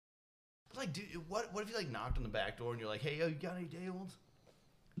like, dude, what if you like knocked on the back door and you're like, hey, yo, you got any day-olds?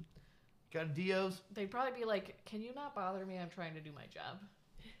 Got any Dios? They'd probably be like, can you not bother me? I'm trying to do my job.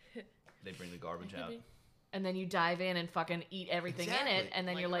 They bring the garbage out. And then you dive in and fucking eat everything in it, and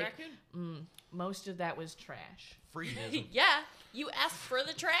then Like you're a like, raccoon? most of that was trash. Freeganism. Yeah, you asked for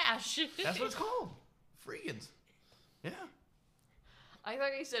the trash. That's what it's called. Freegans. Yeah. I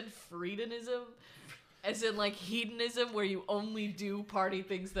thought you said freedonism, as in like hedonism, where you only do party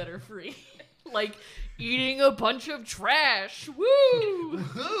things that are free. Like eating a bunch of trash. Woo!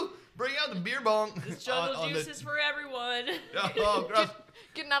 Woohoo! Bring out the beer bong. This jungle juice is for everyone. Oh, gross.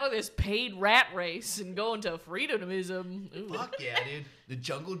 Getting out of this paid rat race and going to freedomism. Ooh. Fuck yeah, dude. The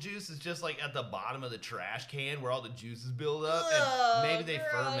jungle juice is just like at the bottom of the trash can where all the juices build up. And maybe they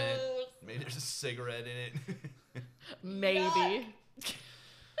ferment. Maybe there's a cigarette in it. Maybe.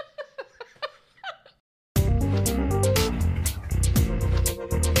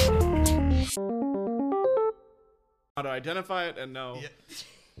 How to identify it and know. Yeah.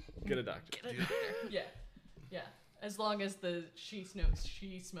 Get a doctor. Yeah. Yeah. As long as the she smokes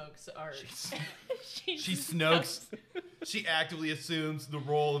are. She Snokes. She actively assumes the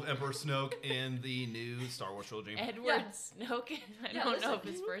role of Emperor Snoke in the new Star Wars trilogy. Edward Snoke. I don't know if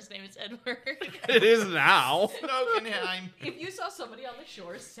his first name is Edward. It is now. Snokenheim. If you saw somebody on the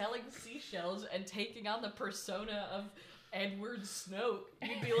shore selling seashells and taking on the persona of Edward Snoke,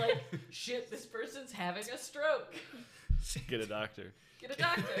 you'd be like, shit, this person's having a stroke. Get a doctor. Get a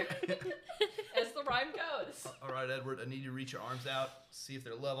doctor. As the rhyme goes. All right, Edward, I need you to reach your arms out, see if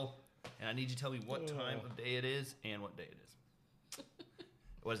they're level, and I need you to tell me what time of day it is and what day it is.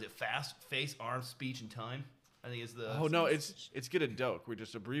 What is it? Fast, face, arms, speech, and time? I think it's the... Oh, no, it's get a doke. We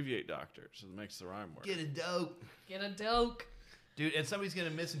just abbreviate doctor, so it makes the rhyme work. Get a dope. Get a doke. Dude, and somebody's going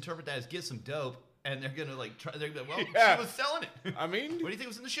to misinterpret that as get some dope, and they're going to, like, try... They're gonna, well, Yeah. she was selling it. I mean, What do you think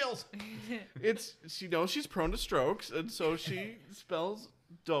was in the shells? she knows she's prone to strokes, and so she spells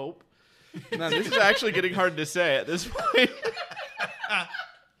dope. Now, this is actually getting hard to say at this point.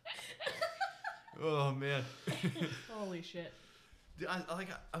 Oh, man. Holy shit. Dude,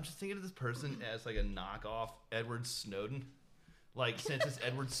 I'm just thinking of this person as, like, a knockoff Edward Snowden. Like, since it's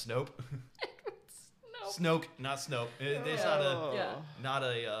Edward Snope. Snoke, not Snope. It's not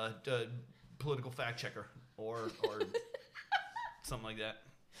a political fact checker or something like that.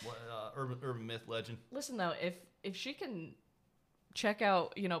 What, urban myth legend. Listen, though, if she can check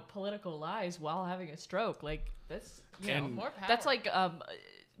out, political lies while having a stroke, like, that's, More power. that's like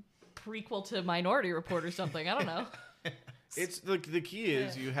prequel to Minority Report or something. I don't know. It's the key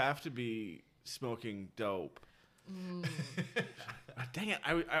is you have to be smoking dope. Dang it!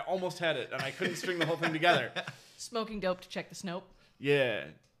 I almost had it and I couldn't string the whole thing together. Smoking dope to check the Snope. Yeah.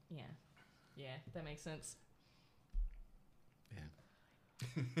 Yeah, that makes sense.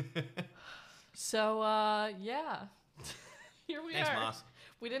 Yeah. So, yeah. Here we Thanks, are. Moss.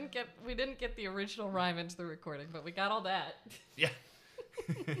 We didn't get the original rhyme into the recording, but we got all that. Yeah.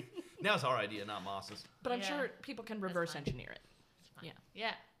 Now it's our idea, not Moss's. But I'm Yeah. sure people can reverse fine. engineer it. Yeah.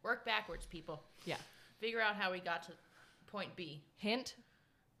 Yeah, work backwards, people. Yeah. Figure out how we got to point B. Hint,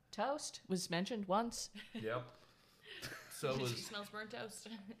 toast was mentioned once. Yep. So She was smells burnt toast.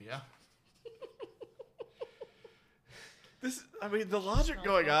 yeah. The logic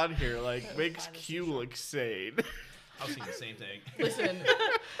going on here makes By the Q seashore. look sane. I was thinking the same thing. Listen,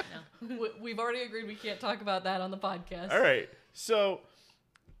 No. we've already agreed we can't talk about that on the podcast. All right, so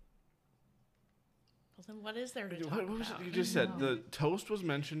Well, then what is there to talk what was about? it you just said? The toast was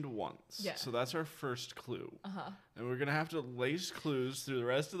mentioned once. Yeah. So that's our first clue. Uh-huh. And we're going to have to lace clues through the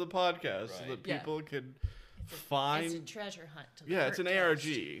rest of the podcast so Right. that Yeah. people can It's a find... treasure hunt. To Yeah, it's an burnt toast.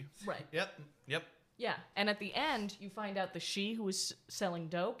 ARG. Right. Yep. Yeah. And at the end, you find out the she who was selling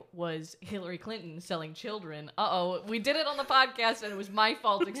dope was Hillary Clinton selling children. Uh-oh. We did it on the podcast, and it was my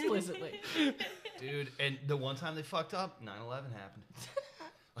fault explicitly. Dude, and the one time they fucked up, 9/11 happened.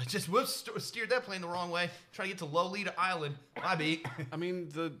 I just whoops steered that plane the wrong way. Trying to get to Lolita Island. My beat. I mean,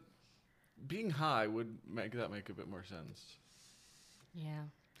 the being high would make a bit more sense. Yeah.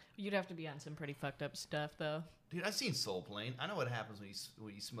 You'd have to be on some pretty fucked up stuff, though. Dude, I've seen Soul Plane. I know what happens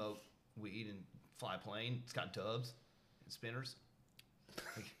when you smoke weed and fly a plane. It's got dubs and spinners.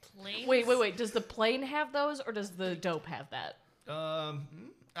 Planes? Wait. Does the plane have those, or does the dope have that?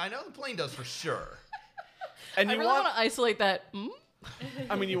 I know the plane does for sure. And I you really want... want to isolate that.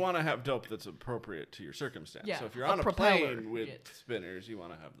 I mean, you want to have dope that's appropriate to your circumstance. Yeah, So if you're a on a propeller. plane with Yeah. spinners, you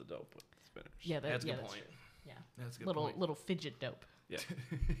want to have the dope with spinners. Yeah, That's a good that's point. true. Yeah. That's a good little point. little fidget dope. Yeah.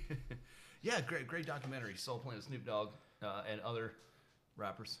 Yeah, great documentary. Soul Plane with Snoop Dogg and other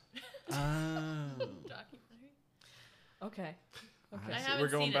rappers. Documentary? Okay. Okay. I So haven't we're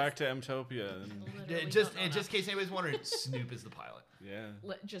going seen back to Mtopia. And, Literally Just don't know in that. case anybody's wondering, Snoop is the pilot. yeah.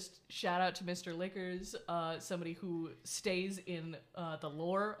 Just shout out to Mr. Lickers, somebody who stays in the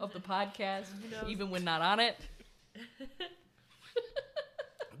lore of the podcast, even when not on it.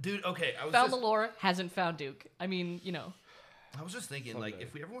 Dude, okay, I was Found just, the lore, hasn't found Duke. I mean, I was just thinking, like, Someday.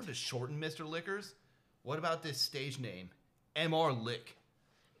 if we ever wanted to shorten Mr. Lickers, what about this stage name, MR Lick?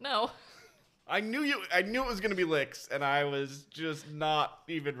 no. I knew it was gonna be Licks, and I was just not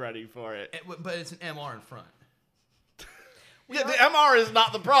even ready for it. But it's an MR in front. Yeah, the MR is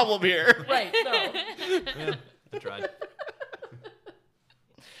not the problem here. Right, no. Yeah, I tried.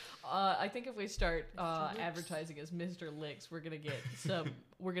 I think if we start advertising as Mr. Licks, we're gonna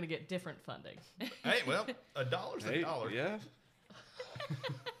get different funding. Hey, well, $1's a dollar. Yeah.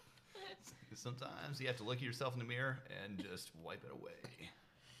 Sometimes you have to look at yourself in the mirror and just wipe it away.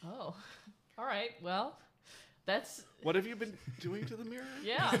 Oh, all right. Well, that's What have you been doing to the mirror?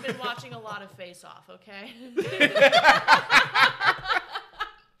 yeah. I've been watching a lot of Face Off, okay?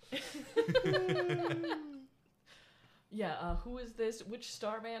 Yeah, who is this? Which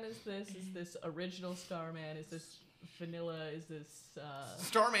Starman is this? Is this original Starman? Is this Vanilla? Is this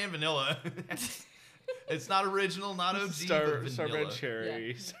Starman Vanilla. It's not original, not OG, but Starman vanilla.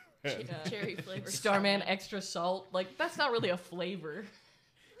 Cherry. Cherry flavor. Starman extra salt? Like that's not really a flavor.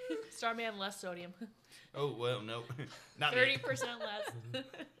 Starman less sodium. Oh, well, no. Not 30% me. less.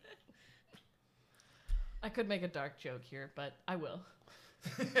 I could make a dark joke here, but I will.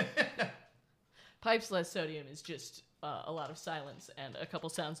 Pipes less sodium is just a lot of silence and a couple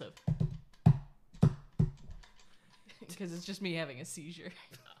sounds of. Because it's just me having a seizure.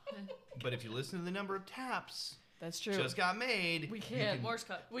 But if you listen to the number of taps That's true. just got made, We you can't. can- Morse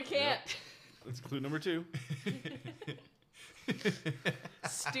code. We can't That's clue number 2.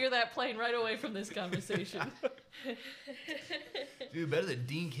 steer that plane right away from this conversation. Dude, better than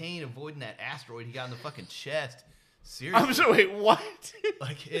Dean Cain avoiding that asteroid he got in the fucking chest. Seriously. I'm sorry, wait, what?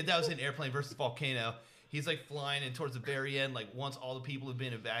 That was an Airplane versus Volcano. He's like flying, and towards the very end, like once all the people have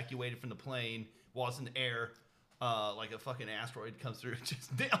been evacuated from the plane, while it's in the air, like a fucking asteroid comes through, and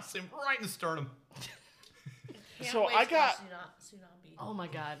just nails him right in the sternum. Can't So wait I for got- Tsunami. Oh my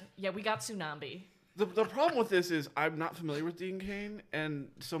god. Yeah, we got Tsunami. The problem with this is I'm not familiar with Dean Cain, and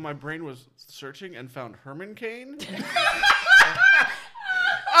so my brain was searching and found Herman Cain.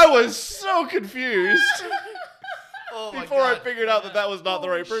 I was so confused Oh my before I God. figured out that was not the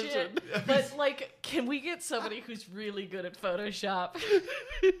right Holy person. shit. But like, can we get somebody who's really good at Photoshop?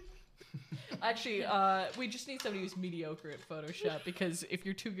 Actually, we just need somebody who's mediocre at Photoshop because if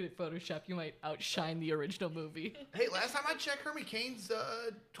you're too good at Photoshop, you might outshine the original movie. Hey, last time I checked Herman Cain's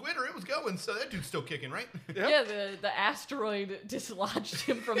Twitter, it was going, so that dude's still kicking, right? Yep. Yeah, the asteroid dislodged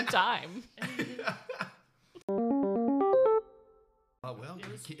him from time. Oh, well,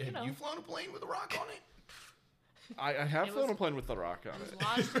 have you flown a plane with a rock on it? I have It flown was- a plane with the rock on It was it.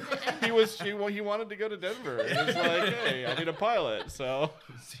 lodged in the end. He wanted to go to Denver. It was like, hey, I need a pilot, so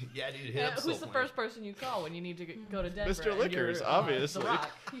Yeah, dude, hit up Who's the Soulplane. first person you call when you need to go to Denver? Mr. and Lickers, you're, obviously. The Rock.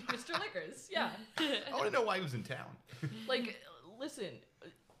 Mr. Lickers, yeah. I want to know why he was in town. Like, listen,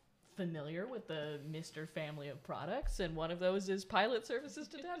 familiar with the Mr. family of products, and one of those is pilot services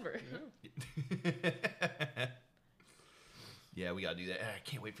to Denver. Yeah, we gotta do that. I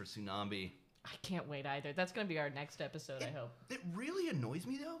can't wait for Tsunami. I can't wait either. That's going to be our next episode, I hope. It really annoys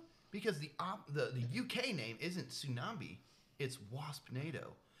me though, because the UK name isn't Tsunami, it's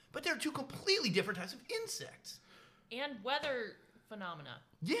Waspnado. But they're two completely different types of insects. And weather phenomena.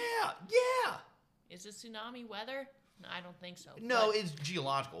 Yeah. Is it tsunami weather? No, I don't think so. No, but- it's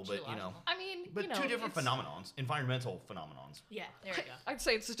geological, but you know. Geological. I mean, But you know, two different it's- phenomenons, environmental phenomenons. Yeah, there you go. I'd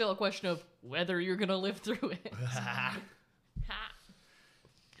say it's still a question of whether you're going to live through it. Ha.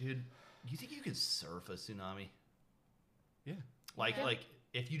 Dude, you think you could surf a tsunami? yeah. Like, Yeah. like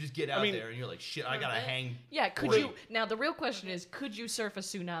if you just get out mean- there and you're like, shit, I For a gotta bit. hang. Yeah, could Wait. you... Now, the real question is, could you surf a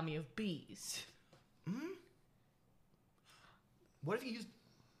tsunami of bees? What if you use?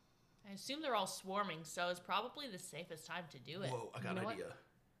 I assume they're all swarming, so it's probably the safest time to do it. Whoa, I got You an know what? idea.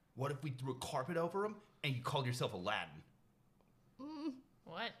 What if we threw a carpet over them and you called yourself Aladdin,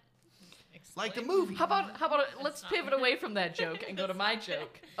 What? like the Explain. movie? How about let's not- pivot away from that joke and go to my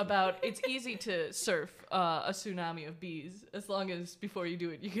joke about it's easy to surf a tsunami of bees as long as before you do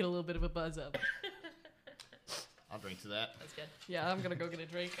it you get a little bit of a buzz up. I'll drink to that. That's good. Yeah, I'm gonna go get a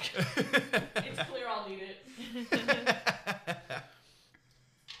drink. It's clear I'll need it.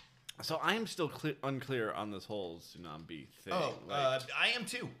 So I am still unclear on this whole tsunami thing. Oh, like- I am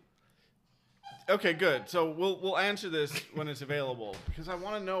too. okay, good. So we'll answer this when it's available because I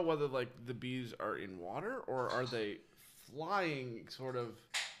want to know whether like the bees are in water or are they flying sort of.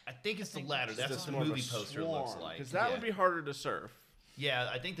 I think it's the think latter. it's That's just what the more of a movie poster looks swarm, like. because that Yeah. would be harder to surf. Yeah,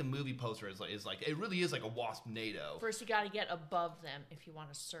 I think the movie poster is like it really is like a wasp-nado. First, you got to get above them if you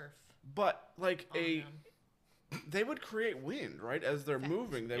want to surf. But like on them. they would create wind, right? As they're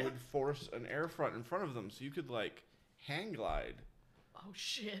moving, they Yeah. would force an air front in front of them, so you could like hang glide Oh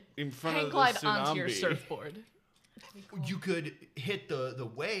shit! in front Hang of the glide tsunami. onto your surfboard. You could hit the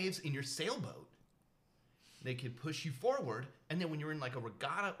waves in your sailboat. They could push you forward, and then when you're in like a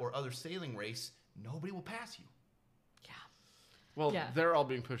regatta or other sailing race, nobody will pass you. Yeah. Well, Yeah. they're all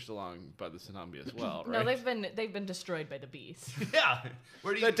being pushed along by the tsunami as well, right? No, they've been destroyed by the bees. Yeah.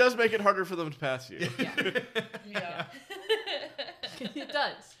 Where do you? That does make it harder for them to pass you. Yeah, Yeah. it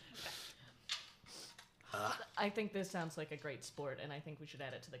does. I think this sounds like a great sport, and I think we should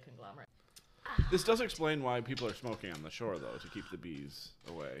add it to the conglomerate. This does explain why people are smoking on the shore, though, to keep the bees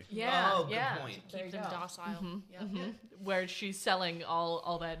away. Yeah, Oh, good yeah. point. There Keep you them go. docile. Yep. Where she's selling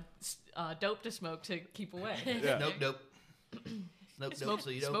all that dope to smoke to keep away. Yeah. Nope, nope. Nope, Smoke, nope. So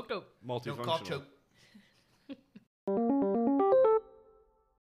you don't. smoke dope. Don't cough Multifunctional. choke.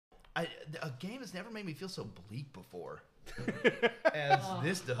 A game has never made me feel so bleak before as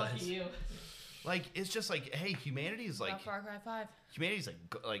this does. Lucky you. Like it's just like, hey, humanity is like Got Far Cry 5. humanity's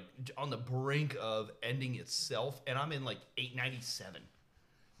like on the brink of ending itself, and I'm in like 897,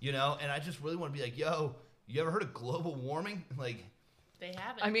 you know. And I just really want to be like, yo, you ever heard of global warming? Like, They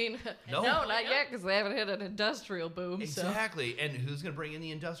haven't. I mean, No. no, not yet, because they haven't hit an industrial boom. exactly. And who's gonna bring in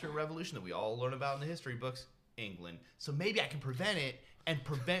the Industrial Revolution that we all learn about in the history books? England. So maybe I can prevent it and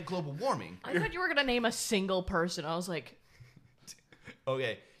prevent global warming. So I thought you were gonna name a single person. I was like,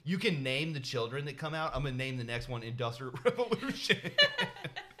 Okay, you can name the children that come out. I'm gonna name the next one Industrial Revolution.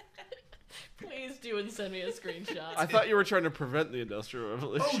 please do and send me a screenshot. I thought you were trying to prevent the Industrial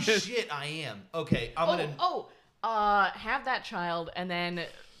Revolution. Oh shit, I am. Okay, I'm gonna. Have that child and then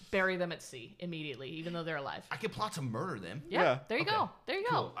bury them at sea immediately, even though they're alive. I can plot to murder them. Yeah, Yeah. there you Okay. go. There you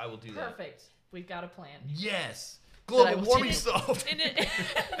Cool, go. I will do that. Perfect. We've got a plan. Yes. I Global will warming do. solved. and, it,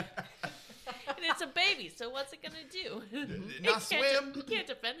 and it's a baby, so what's it gonna do? Not swim. It can't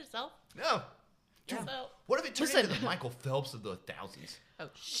defend itself. No. So, What if it turned Listen. into the Michael Phelps of the thousands? oh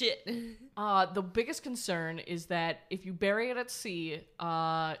shit. The biggest concern is that if you bury it at sea,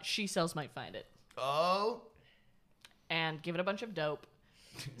 she cells might find it Oh. and give it a bunch of dope,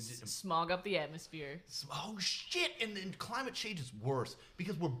 smog up the atmosphere. Oh shit! And then climate change is worse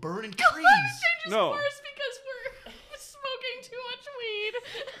because we're burning Climate trees. change is No. worse because we're smoking too much weed.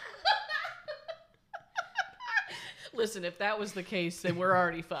 Listen, if that was the case, then we're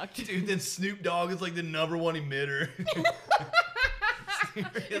already fucked. Dude, then Snoop Dogg is like the #1 emitter.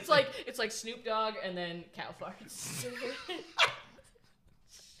 It's like Snoop Dogg and then cow farts.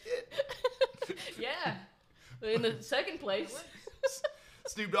 Yeah. In the second place.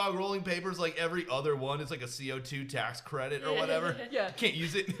 Snoop Dogg rolling papers like every other one. It's like a CO2 tax credit or whatever. Yeah. Can't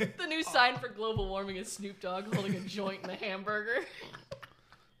use it. The new sign for global warming is Snoop Dogg holding a joint in a hamburger.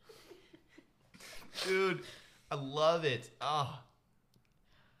 Dude, I love it. Oh.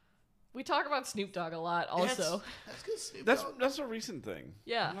 We talk about Snoop Dogg a lot also. That's good, Snoop Dogg. That's a recent thing.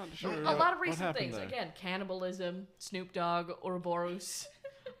 Yeah. I'm not sure A lot of what recent happened things. there. Again, cannibalism, Snoop Dogg, Ouroboros.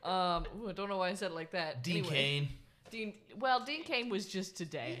 I don't know why I said it like that. Dean Anyway, Cain. Dean Cain was just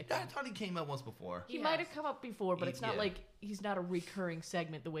today. I thought he came out once before. He Yes. might have come up before, but it's not Yeah. like he's not a recurring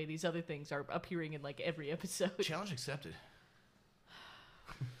segment the way these other things are appearing in like every episode. Challenge accepted.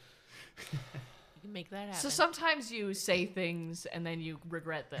 You can make that happen. So sometimes you say things and then you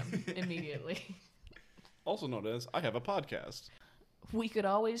regret them immediately. Also known as I have a podcast. We could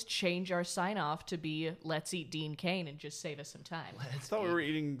always change our sign off to be "Let's eat Dean Cain" and just save us some time. I thought we were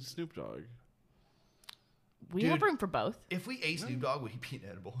eating Snoop Dogg. We Dude. have room for both. If we ate Snoop Dogg, would he be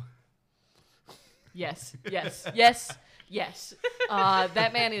inedible? Yes, yes, yes, yes.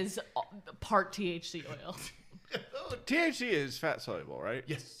 That man is part THC oil. THC is fat soluble, right?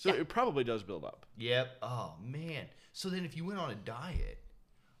 Yes. So it probably does build up. Yep. Oh man. So then, if you went on a diet,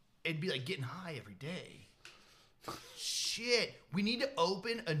 it'd be like getting high every day. Shit. We need to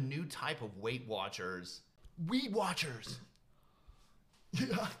open a new type of Weight Watchers. Weed Watchers.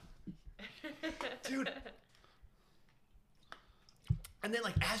 Yeah. Dude. And then,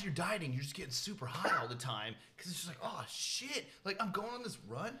 like, as you're dieting, you're just getting super high all the time because it's just like, oh shit! Like, I'm going on this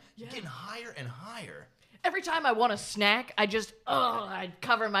run, you're getting higher and higher. Every time I want a snack, I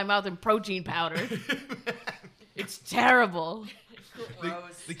cover my mouth in protein powder. It's terrible.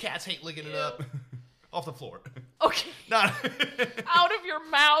 The cats hate licking it up off the floor. Okay, Not. out of your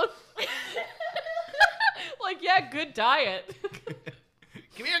mouth. Like, yeah, good diet.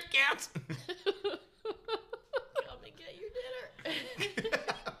 Come here, cats. Come and get your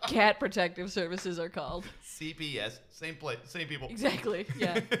Cat Protective Services are called. CPS, same place, same people. Exactly.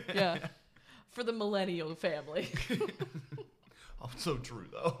 Yeah. Yeah. For the millennial family. Oh, so true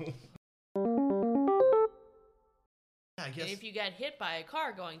though. I guess. And if you get hit by a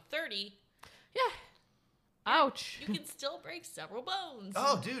car going 30, Yeah. Ouch. you can still break several bones.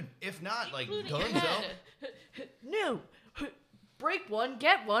 Oh, dude. If not, like Including your Gunzo. head. No. Break one,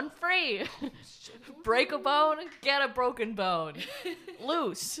 get one free. Break a bone, get a broken bone.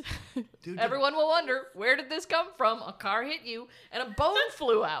 Loose. Dude, Everyone will wonder, where did this come from? A car hit you, and a bone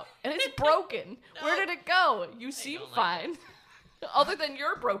flew out, and it's broken. Where did it go? You seem don't like fine. Other than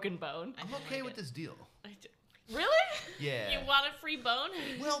your broken bone. I'm okay with this deal. Really? Yeah. You want a free bone?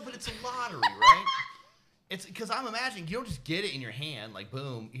 Well, but it's a lottery, right? It's because I'm imagining you don't just get it in your hand, like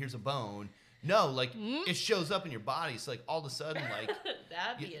boom, here's a bone. No, like it shows up in your body. It's like all of a sudden, like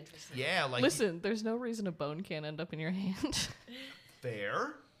That'd be interesting. yeah, like Listen, there's no reason a bone can't end up in your hand.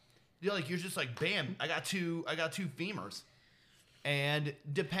 fair. You're like you're just like bam, I got two femurs, and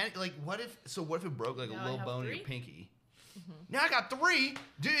like what if it broke like Now a I little have bone in 3? your pinky? Now I got 3,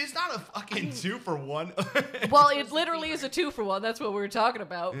 dude. It's not a fucking 2 for 1. Well, it literally is a 2-for-1. That's what we were talking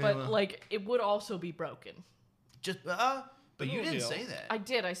about. Yeah. But, like, it would also be broken. just but you Little didn't deal. say that. I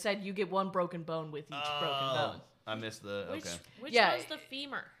did. I said you get one broken bone with each broken bone. I missed the okay. Which Yeah. was the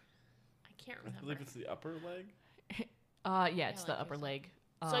femur? I can't I remember. believe it's the upper leg. Yeah, it's like the upper this. leg.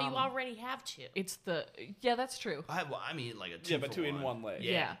 So you already have 2. It's the... Yeah, that's true. I mean like a 2 Yeah, but for 2 in 1. one leg.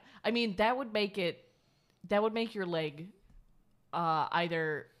 Yeah. I mean, that would make your leg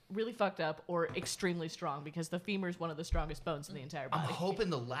either really fucked up or extremely strong because the femur is one of the strongest bones in the entire I'm body. hoping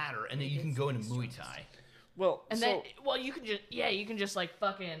the latter, and then you can go into Muay Thai. Well, And so, then, well, you can just like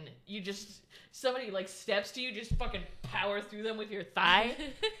fucking, somebody like steps to you, just fucking power through them with your thigh.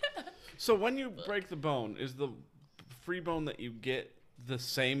 so when you break the bone, is the free bone that you get the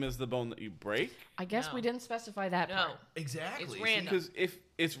same as the bone that you break? I guess No. we didn't specify that No. part. Exactly. It's See, random. Because if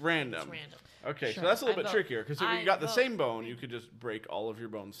it's random. It's random. Okay, Sure. so that's a little I bit vote. trickier. Because if I you got the vote. same bone, you could just break all of your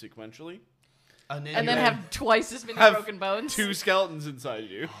bones sequentially. And you then have- have twice as many Have broken bones. 2 skeletons inside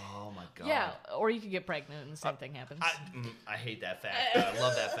you. Oh my god. Yeah, or you could get pregnant and the same thing happens. I hate that fact. But I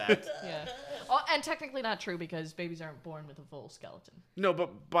love that fact. Yeah. Oh, and technically not true because babies aren't born with a full skeleton. No,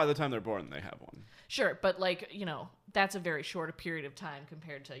 but by the time they're born, they have one. Sure, but like, that's a very short period of time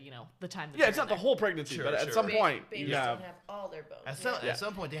compared to, the time that Yeah, it's they're not the in whole pregnancy, Sure, but at sure. some point Babies you have. don't have all their bones. At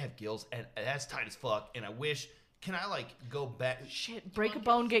some point they have gills, and that's tight as fuck. And I wish. Can I like go back? there. Shit, break a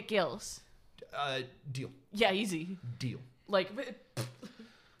bone, get gills. Deal. Yeah, easy. Deal. Like,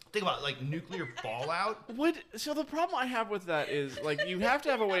 Think about it, like nuclear fallout. So the problem I have with that is like you have to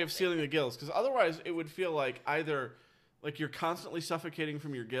have a way of sealing the gills because otherwise it would feel like either like you're constantly suffocating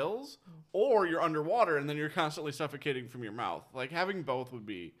from your gills or you're underwater and then you're constantly suffocating from your mouth. Like having both would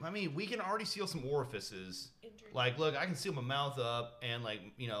be. I mean, we can already seal some orifices. Like, look, I can seal my mouth up, and like,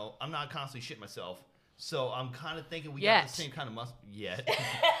 I'm not constantly shitting myself. So I'm kind of thinking we got the same kind of muscle. Yet.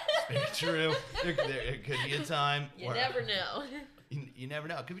 It's very true. It could be a time. You where- never know. You never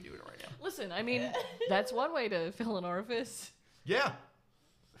know. Could be doing it right now. listen, I mean, that's one way to fill an orifice. Yeah.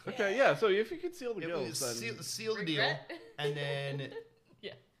 Okay, yeah. So if you could seal the It gills, was then seal the deal, Regret? and then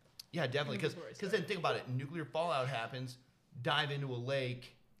Yeah. yeah, definitely because Before I then think about it. Nuclear fallout happens. Dive into a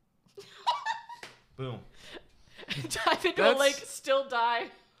lake. Boom. Dive into a That's- lake, still die.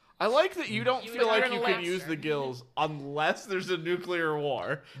 I like that you don't You feel would like learn you a can lesson. use the gills unless there's a nuclear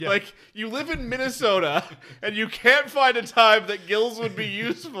war. Yeah. Like you live in Minnesota and you can't find a time that gills would be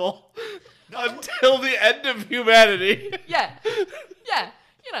useful until the end of humanity. Yeah. Yeah.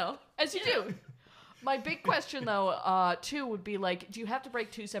 As you do. My big question, though, too, would be like, do you have to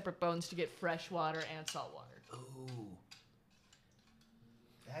break 2 separate bones to get fresh water and salt water? Ooh.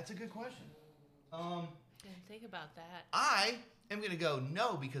 That's a good question. Didn't think about that. I am going to go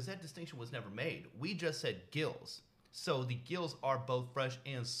no because that distinction was never made. We just said gills. So the gills are both fresh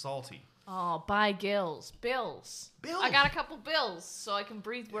and salty. Oh, buy gills. Bills. Bills. I got a couple bills, so I can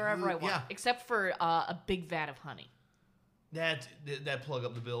breathe wherever I want. Yeah. Except for a big vat of honey. That plug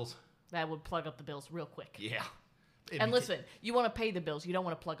up the bills. That would plug up the bills real quick. Yeah. And listen, you want to pay the bills. You don't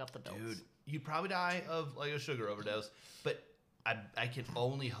want to plug up the bills. Dude, you'd probably die of like a sugar overdose, but I can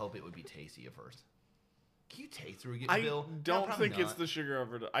only hope it would be tasty at first. Can you taste through a I bill? No, don't probably think it's not. the sugar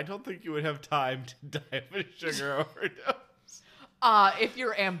overdose. I don't think you would have time to die of a sugar overdose. If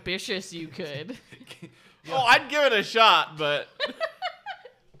you're ambitious, you could. Oh, I'd give it a shot, but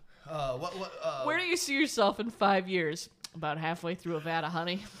Where do you see yourself in 5 years? About halfway through a vat of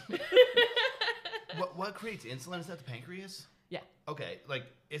honey. what creates insulin? Is that the pancreas? Yeah. Okay, like,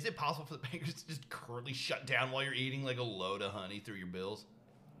 is it possible for the pancreas to just currently shut down while you're eating like a load of honey through your bills?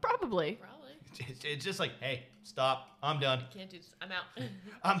 Probably. It's just like, hey, stop. I'm done. Can't do this. I'm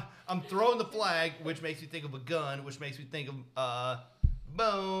out. I'm throwing the flag, which makes me think of a gun, which makes me think of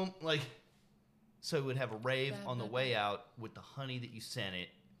boom. Like, so it would have a rave on the way out with the honey that you sent it.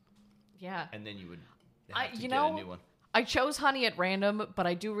 Yeah. And then you would have to get a new one. I chose honey at random, but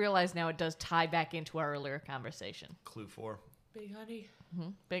I do realize now it does tie back into our earlier conversation. Clue 4. Big honey.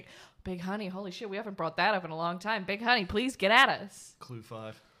 Mm-hmm. Big honey. Holy shit, we haven't brought that up in a long time. Big honey, please get at us. Clue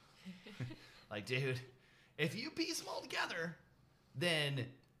 5. Like, dude, if you piece them all together, then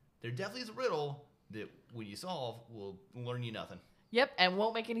there definitely is a riddle that when you solve will learn you nothing. Yep, and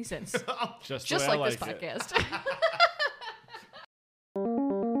won't make any sense. Just like this podcast.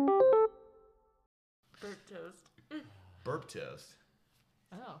 Burnt toast. Burp toast.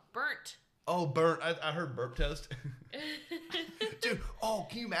 Oh. Burnt. Oh, burnt. I heard burp toast. Dude,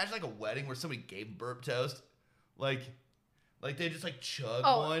 can you imagine like a wedding where somebody gave burp toast? Like they just like chug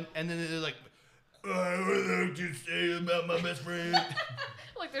one, and then they're like, I would like to say about my best friend.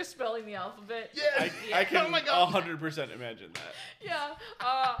 Like they're spelling the alphabet. Yeah. I can Oh my God. 100% imagine that. Yeah.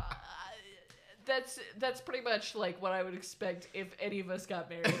 That's pretty much like what I would expect if any of us got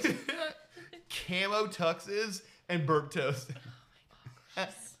married. Camo tuxes and burp toast.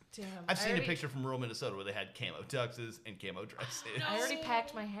 Damn. I've seen a picture from rural Minnesota where they had camo tuxes and camo dresses. I already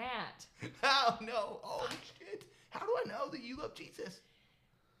packed my hat. Oh, no. Oh, shit. How do I know that you love Jesus?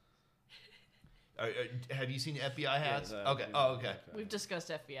 Have you seen the FBI hats? Yeah, okay. Oh, okay. We've discussed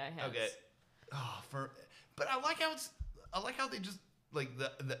FBI hats. Okay. But I like how they just like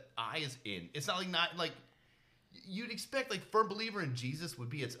the I is in. It's not like you'd expect like firm believer in Jesus would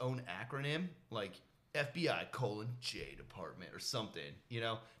be its own acronym, like FBI : J Department or something,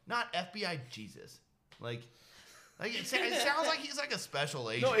 not FBI Jesus. Like it sounds like he's like a special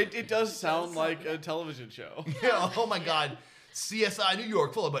agent. No, it does sound like a television show. Yeah, oh my God. CSI New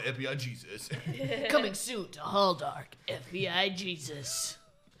York, followed by FBI Jesus. Coming soon to Halldark, FBI Jesus.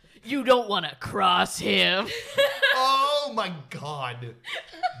 You don't want to cross him. Oh my God.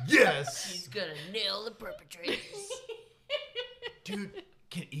 Yes. He's gonna nail the perpetrators. Dude,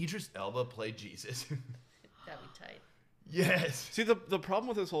 can Idris Elba play Jesus? That'd be tight. Yes. See, the problem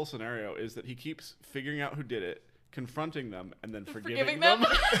with this whole scenario is that he keeps figuring out who did it, confronting them, and then forgiving them.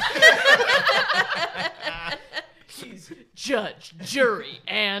 He's judge, jury,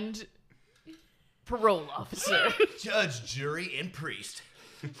 and parole officer. Judge, jury, and priest.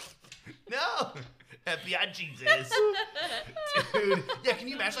 No. FBI Jesus. Dude. Yeah, can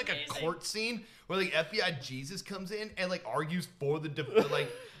you imagine like a court scene where like FBI Jesus comes in and like argues for the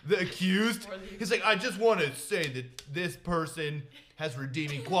accused? He's like, I just want to say that this person has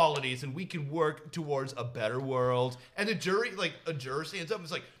redeeming qualities and we can work towards a better world. And the jury, like a juror stands up and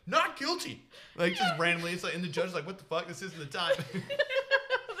is like, not guilty. Like just randomly, it's like, and the judge's like, what the fuck? This isn't the time.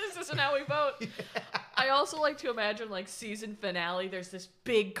 This isn't how we vote. Yeah. I also like to imagine like season finale. There's this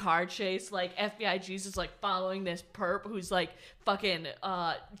big car chase, like FBI Jesus like following this perp who's like fucking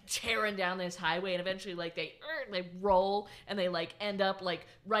tearing down this highway, and eventually like they roll and they like end up like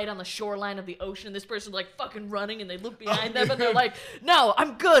right on the shoreline of the ocean. And this person's like fucking running, and they look behind them and they're like, "No,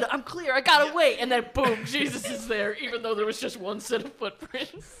 I'm good, I'm clear, I got away." And then boom, Jesus is there, even though there was just one set of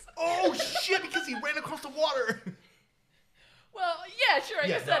footprints. Oh shit! Because he ran across the water. Well, yeah, sure. I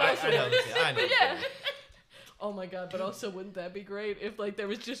guess that also. I know. Yeah. Oh my God! But also, wouldn't that be great if like there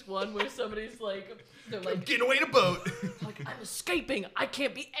was just one where somebody's like, they're like, getting away in a boat. Like, I'm escaping. I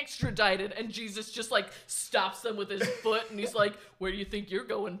can't be extradited, and Jesus just like stops them with his foot, and he's like, "Where do you think you're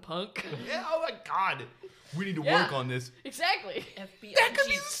going, punk?" Yeah. Oh my God. We need to work on this. Exactly. FBI That could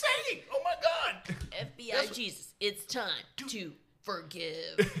be Jesus. the saying. Oh my God. FBI Jesus. It's time to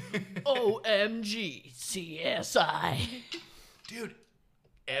forgive. OMG, CSI. Dude,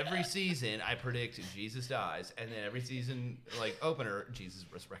 every season I predict Jesus dies, and then every season, like, opener, Jesus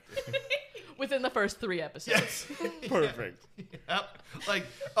resurrected. Within the first 3 episodes. Yes. Perfect. Yep. Like,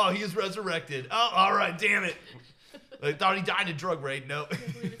 oh, he is resurrected. Oh, all right, damn it. I thought he died in drug raid. Nope. I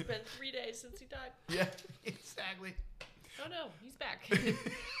can't believe it's been 3 days since he died. Yeah, exactly. Oh no, he's back.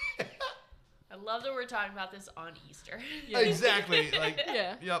 I love that we're talking about this on Easter. Yeah. Exactly. Like,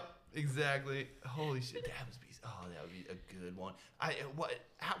 Yeah. Yep, exactly. Holy shit, that would be a good one. Why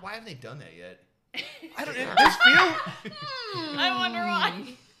haven't they done that yet? I don't. It just feels. I wonder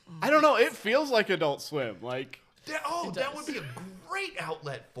why. I don't know. It feels like Adult Swim. Like. That would be a great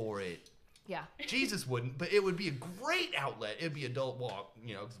outlet for it. Yeah. Jesus wouldn't, but it would be a great outlet. It'd be adult walk,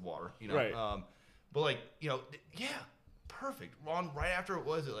 because water, Right. But like, yeah, perfect. Right after it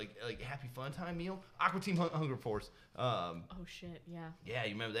was like Happy Fun Time meal, Aqua Team Hunger Force. Oh shit, yeah. Yeah,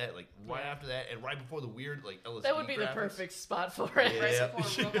 you remember that? Like right after that, and right before the weird like LSD. That would be graphics. the perfect spot for it. Yeah. Right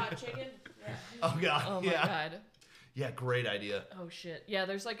before Robot Chicken. Yeah. Oh god. Oh my god. Yeah, great idea. Oh shit. Yeah,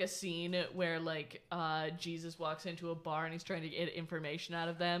 there's like a scene where like Jesus walks into a bar and he's trying to get information out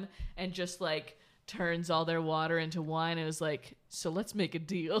of them and just like turns all their water into wine and is like, so let's make a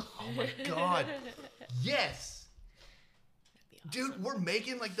deal. Oh my god. Yes. Dude, we're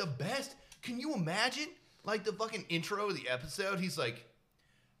making like the best. Can you imagine? Like the fucking intro of the episode, he's like,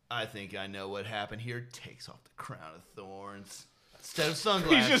 I think I know what happened here. Takes off the crown of thorns. Instead of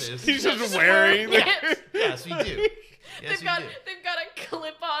sunglasses. He's just wearing Yes. Yes, we do. Yes, They've got a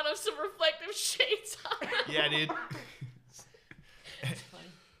clip on of some reflective shades on. Yeah, dude. That's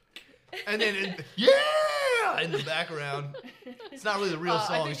funny. And then, in the background, it's not really the real I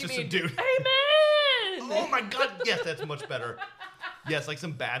song. think It's you just some mean, dude. Amen. Oh my god, yes, that's much better. Yes, like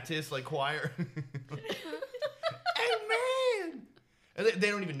some Baptist like choir. Amen. And they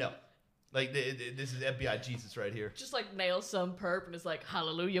don't even know. Like this is FBI Jesus right here. Just like nails some perp and is like,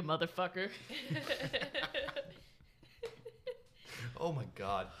 hallelujah, motherfucker. Oh my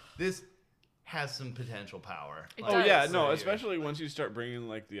god, this has some potential power. It Oh does. yeah, no, Right especially once you start bringing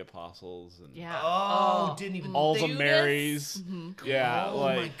like the apostles and Yeah. Oh, didn't even all the think- Marys. Yeah, Oh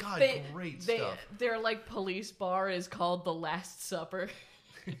like my god, great stuff. Their like police bar is called the Last Supper.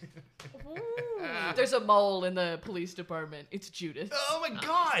 There's a mole in the police department. It's Judas. Oh my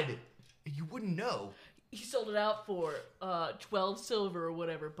god, you wouldn't know. He sold it out for 12 silver or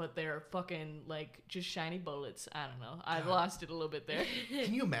whatever, but they're fucking like just shiny bullets. I don't know. I lost it a little bit there.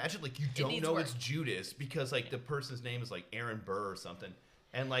 Can you imagine? Like you don't needs know work. it's Judas because like the person's name is like Aaron Burr or something,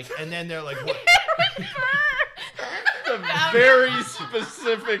 and then they're like, what? a very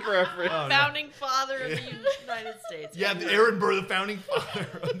specific reference. Oh, no. Founding father of the United States. Yeah, Aaron Burr, the founding father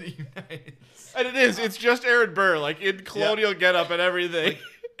of the United States. And it's just Aaron Burr, like in colonial getup and everything.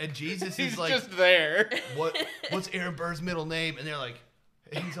 And Jesus He's is like, just there. what's Aaron Burr's middle name? And they're like,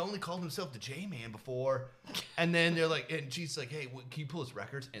 he's only called himself the J-Man before. And then they're like, and Jesus like, hey, can you pull his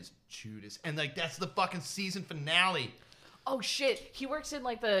records? And it's Judas. And like, that's the fucking season finale. Oh shit, he works in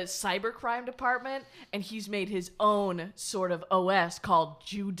like the cybercrime department and he's made his own sort of OS called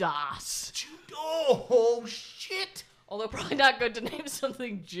Judas. Oh shit. Although probably not good to name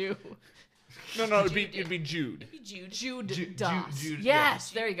something Jew. No, it'd be Jude. Jude. Judas. Jude,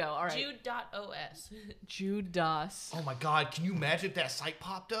 Yes, there you go. All right. Jude.os. Judas. Oh my god, can you imagine if that site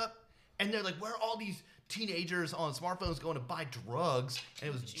popped up? And they're like, where are all these teenagers on smartphones going to buy drugs? And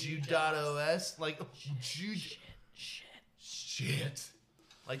it was Jude.os. Like, Jude. Shit.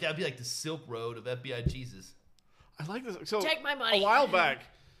 Like, that'd be like the Silk Road of FBI Jesus. I like this. So Take my money. A while back,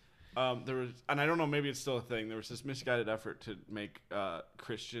 there was, and I don't know, maybe it's still a thing. There was this misguided effort to make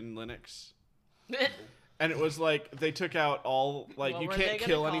Christian Linux. And it was like they took out all like What you were can't they gonna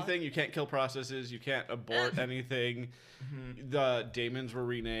kill call anything, you can't kill processes, you can't abort anything. The daemons were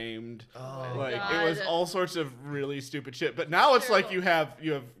renamed. Oh. Like God. it was all sorts of really stupid shit. But now it's like you have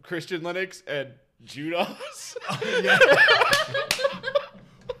Christian Linux and Judas. Yeah. Gonna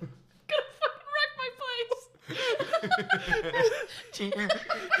fucking wreck my place.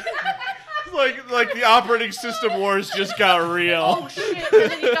 like the operating system wars just got real. Oh shit,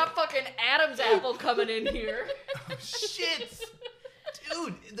 and then you got fucking Adam's apple coming in here. Oh, shit.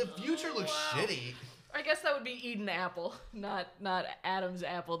 Dude, the future looks shitty. I guess that would be Eden apple, not Adam's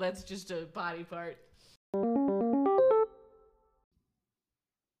apple. That's just a body part.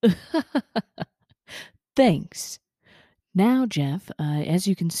 Thanks. Now, Jeff, as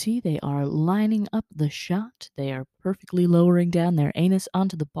you can see, they are lining up the shot. They are perfectly lowering down their anus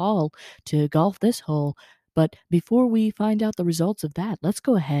onto the ball to golf this hole. But before we find out the results of that, let's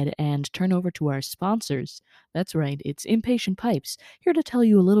go ahead and turn over to our sponsors. That's right, it's Impatient Pipes, here to tell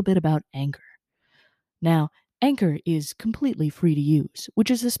you a little bit about Anchor. Now, Anchor is completely free to use, which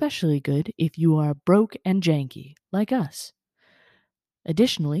is especially good if you are broke and janky, like us.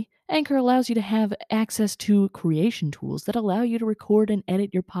 Additionally, Anchor allows you to have access to creation tools that allow you to record and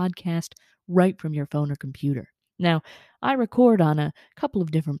edit your podcast right from your phone or computer. Now, I record on a couple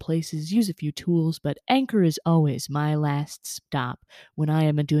of different places, use a few tools, but Anchor is always my last stop when I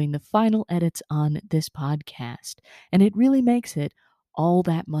am doing the final edits on this podcast, and it really makes it all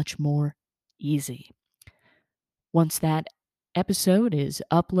that much more easy. Once that episode is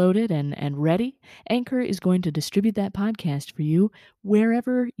uploaded and ready, Anchor is going to distribute that podcast for you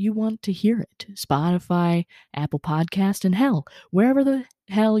wherever you want to hear it. Spotify, Apple Podcast, and hell, wherever the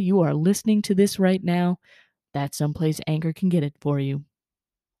hell you are listening to this right now, that's someplace Anchor can get it for you.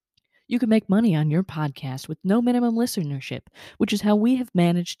 You can make money on your podcast with no minimum listenership, which is how we have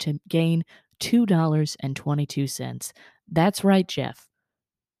managed to gain $2.22. That's right, Jeff.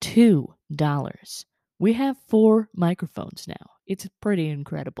 $2. We have 4 microphones now. It's pretty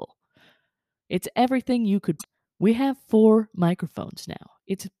incredible. It's everything you could. We have 4 microphones now.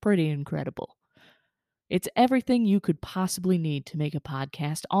 It's pretty incredible. It's everything you could possibly need to make a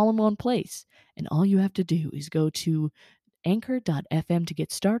podcast all in one place. And all you have to do is go to anchor.fm to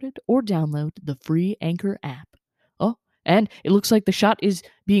get started or download the free Anchor app. Oh, and it looks like the shot is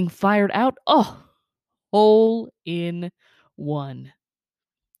being fired out. Oh, hole in one.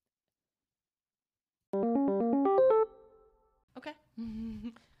 Okay.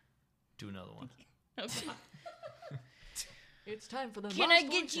 Do another one. Okay. It's time for the. Can I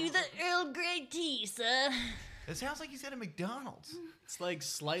get you the Earl Grey tea, sir? It sounds like he's at a McDonald's. It's like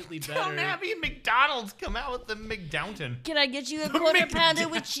slightly Don't better. have you McDonald's come out with the McDownton. Can I get you a quarter pounder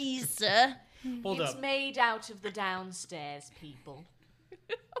with cheese, sir? Hold It's up. made out of the downstairs people.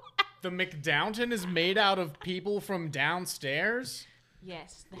 The McDownton is made out of people from downstairs?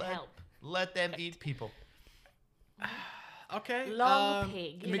 Yes, the help. Let them eat people. Okay. Long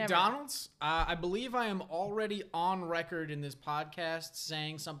pig. You never- McDonald's. I believe I am already on record in this podcast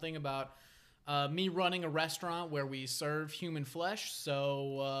saying something about me running a restaurant where we serve human flesh.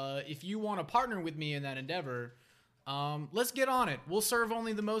 So if you want to partner with me in that endeavor, let's get on it. We'll serve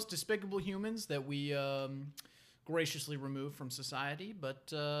only the most despicable humans that we graciously remove from society.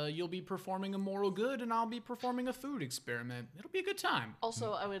 But you'll be performing a moral good, and I'll be performing a food experiment. It'll be a good time.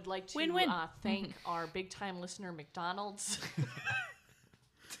 Also, I would like to Win-win. Thank our big-time listener, McDonald's.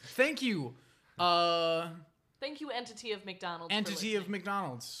 Thank you. Thank you, entity of McDonald's. Entity for of listening.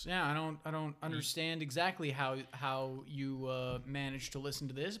 McDonald's. Yeah, I don't understand exactly how you managed to listen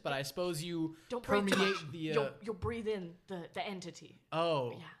to this, but I suppose you Don't breathe too permeate much. the. You'll breathe in the entity.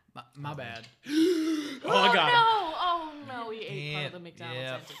 Oh, Yeah. my bad. Oh, I got him. No! Oh no, he ate part of the Can't- McDonald's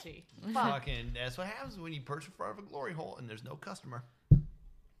yeah. entity. Fuck. Fucking, that's what happens when you perch in front of a glory hole and there's no customer.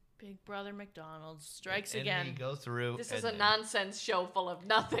 Big Brother McDonald's strikes And again. then you go through. This and is a then- nonsense show full of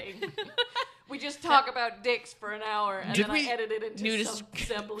nothing. We just talk about dicks for an hour and Did then we- I edit it into Nudist- some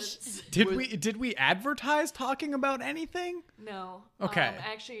semblance. Did we advertise talking about anything? No. Okay.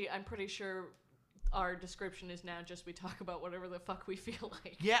 Actually, I'm pretty sure our description is now just we talk about whatever the fuck we feel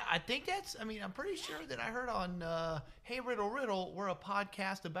like. Yeah, I think that's. I mean, I'm pretty sure that I heard on Hey Riddle Riddle, we're a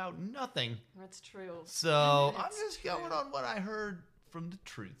podcast about nothing. That's true. So I'm That's just going true. on what I heard from the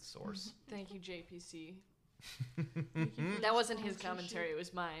truth source. Thank you, JPC. That wasn't his commentary; it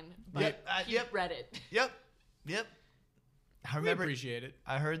was mine. But Yep, he yep. read it. Yep. I We remember. appreciate it.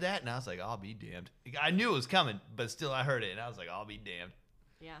 I heard that and I was like, I'll be damned. I knew it was coming, but still I heard it and I was like, I'll be damned.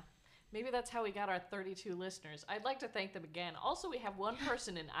 Yeah. Maybe that's how we got our 32 listeners. I'd like to thank them again. Also, we have one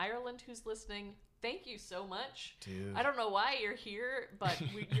person in Ireland who's listening. Thank you so much. Dude. I don't know why you're here, but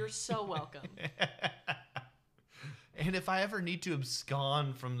you're so welcome. And if I ever need to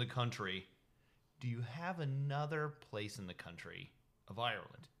abscond from the country, do you have another place in the country of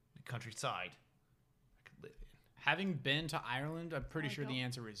Ireland, the countryside, I could live in? Having been to Ireland, I'm pretty I sure the don't.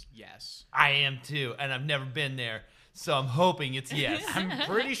 answer is yes. I am too, and I've never been there, so I'm hoping it's yes. I'm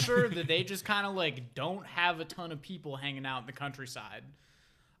pretty sure that they just kind of like don't have a ton of people hanging out in the countryside.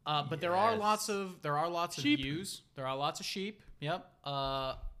 But there are Yes. lots of Sheep. ewes. There are lots of sheep. Yep.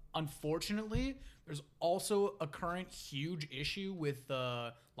 Unfortunately, there's also a current huge issue with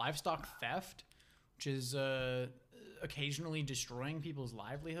livestock theft, which is occasionally destroying people's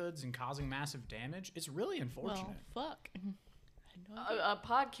livelihoods and causing massive damage. It's really unfortunate. Well, fuck. I had no idea. A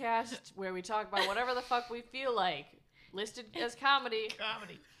podcast where we talk about whatever the fuck we feel like, listed as comedy.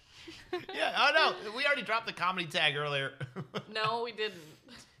 Comedy. Yeah, oh no, we already dropped the comedy tag earlier. No, we didn't.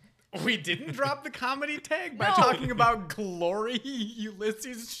 We didn't drop the comedy tag by No. talking about Glory,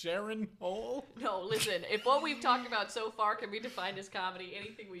 Ulysses, Sharon Hole. No, listen, if what we've talked about so far can be defined as comedy,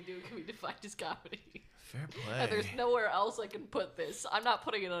 anything we do can be defined as comedy. Fair And there's play. nowhere else I can put this. I'm not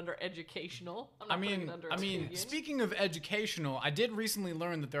putting it under educational. I'm not putting it under opinion. Speaking of educational, I did recently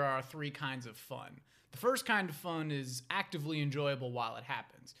learn that there are 3 kinds of fun. The first kind of fun is actively enjoyable while it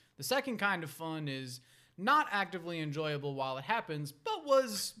happens. The second kind of fun is not actively enjoyable while it happens, but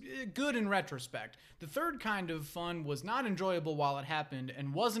was good in retrospect. The third kind of fun was not enjoyable while it happened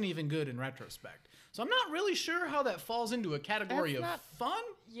and wasn't even good in retrospect. So I'm not really sure how that falls into a category That's of not- fun.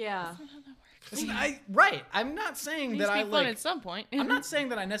 Yeah. Right. I'm not saying It that needs to I be fun like. at some point. I'm not saying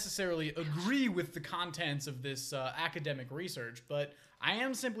that I necessarily agree with the contents of this academic research, but I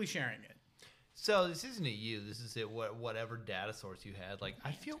am simply sharing it. So this isn't at you. This is at whatever data source you had. Like,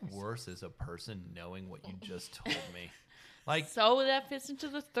 I feel worse as a person knowing what you just told me. Like, So that fits into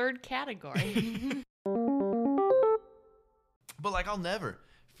the third category. but like I'll never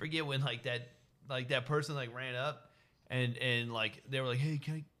forget when like that person like ran up and like they were like, hey,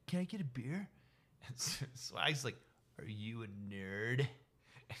 can I get a beer? And Swag's like, are you a nerd?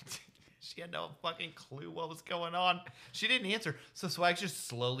 And she had no fucking clue what was going on. She didn't answer, so Swag just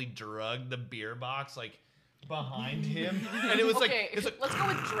slowly drugged the beer box like behind him, and it was Okay, it's like let's go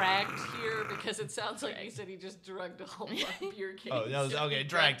with dragged here because it sounds like he said he just drugged a whole lot of beer cans. oh that was okay,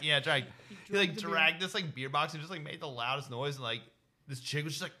 dragged, yeah, dragged. He like the dragged this like beer box and just like made the loudest noise, and like this chick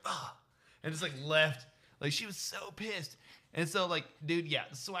was just like ah, and just like left. Like she was so pissed. And so, like, dude, yeah,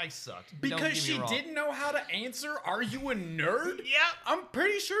 Swag sucked. Don't Because get me she wrong. didn't know how to answer, are you a nerd? Yeah. I'm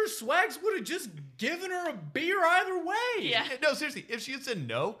pretty sure Swags would have just given her a beer either way. Yeah. No, seriously, if she had said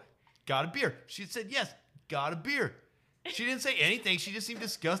no, got a beer. She had said yes, got a beer. She didn't say anything. She just seemed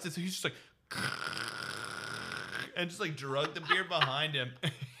disgusted. So he's just like, and just like drugged the beer behind him.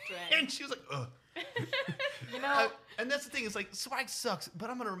 And she was like, ugh. You know, And that's the thing. It's like Swag sucks, but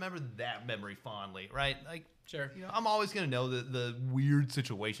I'm gonna remember that memory fondly, right? Like, Sure. you know, I'm always gonna know the weird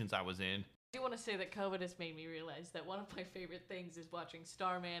situations I was in. I do want to say that COVID has made me realize that one of my favorite things is watching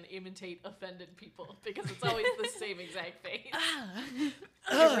Starman imitate offended people because it's always the same exact face.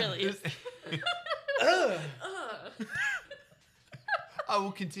 It really is. I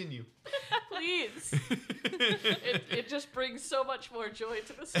will continue. Please. It just brings so much more joy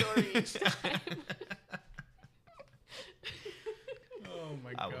to the story each time. Oh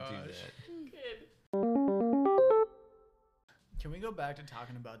my I gosh. will do that. Good. Can we go back to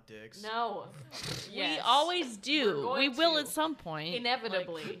talking about dicks? No. Yes. We always We're do. going We will to. at some point.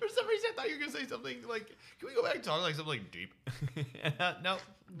 Inevitably. For some reason, I thought you were gonna say something like, "Can we go back and talk like something like deep?" No.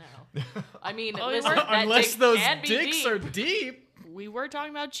 No. I mean, Oh, listen, that Unless dick those can be dicks deep. are deep. We were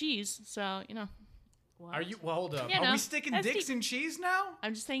talking about cheese, so you know. What? Are you? Well, hold up. You Are know, we sticking that's dicks deep. in cheese now?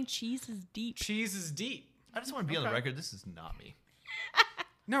 I'm just saying cheese is deep. Cheese is deep. I just want to be on the Okay. record. This is not me.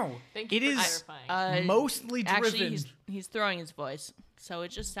 No, Thank you it for is clarifying. mostly driven. Actually, he's throwing his voice, so it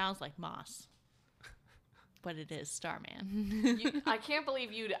just sounds like Moss. But it is Starman. I can't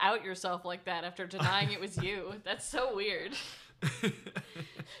believe you'd out yourself like that after denying it was you. That's so weird.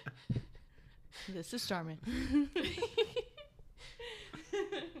 This is Starman.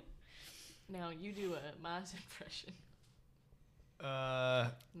 No, you do a Maz impression. I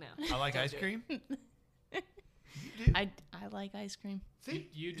No. like don't ice do it. cream. I like ice cream. See,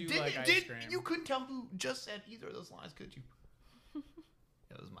 You do like ice cream. You couldn't tell who just said either of those lines, could you?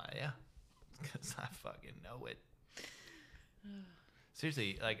 It was my because I fucking know it.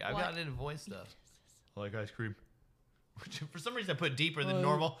 Seriously, like I've What? gotten into voice stuff. I like ice cream. Which for some reason I put deeper than Oh,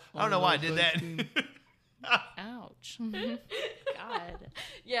 normal. I I don't know why I love did ice that. cream. Ouch. God.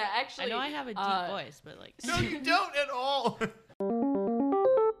 Yeah, actually. I know I have a deep voice, but like. No, you don't at all. I'm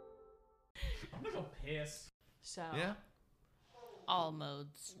gonna go piss. So. Yeah, All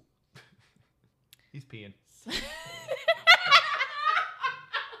modes. he's peeing.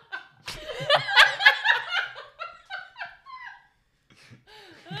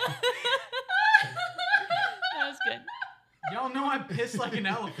 That was good. Y'all know I piss like an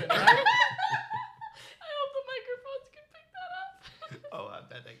elephant, right? I hope the microphones can pick that up. Oh, I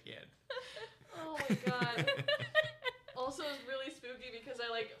bet they can. Oh my god. Also, it's really spooky because I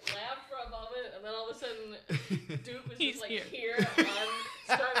like laughed for a moment and then all of a sudden Duke was He's just like here. here on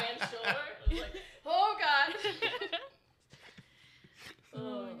Starman's shoulder. I was like, oh god.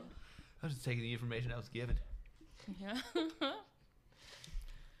 Oh. I was just taking the information I was given. Yeah.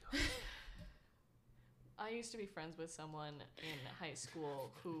 I used to be friends with someone in high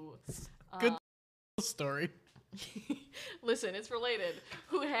school who Good story. listen, it's related.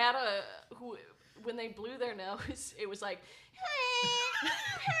 Who when they blew their nose, it was like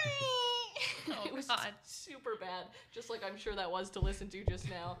it was God. super bad. Just like I'm sure that was to listen to just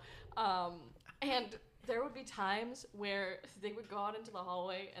now. And there would be times where they would go out into the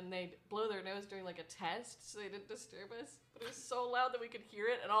hallway and they'd blow their nose during like a test so they didn't disturb us. But it was so loud that we could hear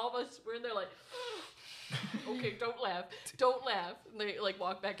it, and all of us were in there like, okay, don't laugh. And they like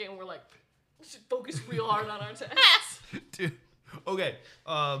walk back in and we're like, should focus real hard on our tests. Dude. Okay.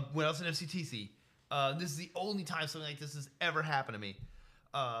 When I was in FCTC, this is the only time something like this has ever happened to me.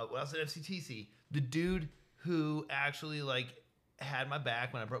 When I was at FCTC, the dude who actually like had my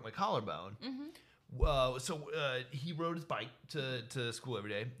back when I broke my collarbone. So he rode his bike to school every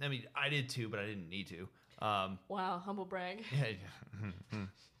day. I mean, I did too, but I didn't need to. Wow, humble brag. Yeah,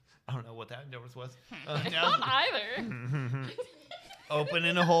 I don't know what that difference was. I don't either.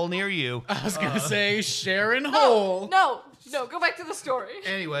 Opening a hole near you. I was gonna say Sharon Hole. No, go back to the story.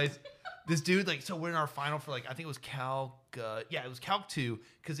 Anyways, this dude, like, so we're in our final for, like, I think it was Calc. It was Calc 2,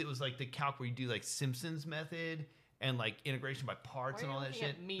 because it was, like, the Calc where you do, like, Simpsons method and, like, integration by parts Why and are all you that looking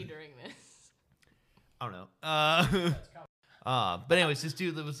shit. at me during this? I don't know. But anyways, this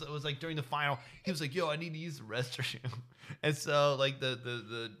dude was like during the final, he was like, "Yo, I need to use the restroom," and so like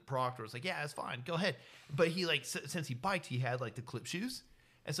the proctor was like, "Yeah, it's fine, go ahead." But he like since he biked, he had like the clip shoes,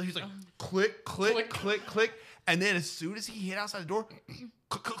 and so he's like, click, click, click, click, and then as soon as he hit outside the door,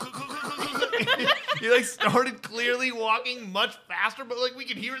 click, click, click, click, click, click, click, he like started clearly walking much faster, but like we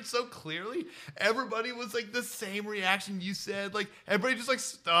could hear it so clearly. Everybody was like the same reaction you said. Like everybody just like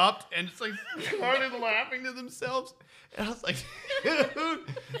stopped and just like started laughing to themselves. And I was like, dude,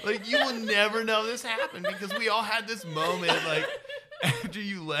 like you will never know this happened because we all had this moment like after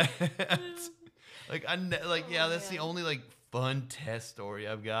you left. Like yeah, that's the only like fun test story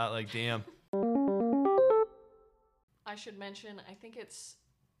I've got. Like damn. I should mention, I think it's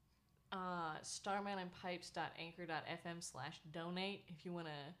starmanandpipes.anchor.fm/donate if you want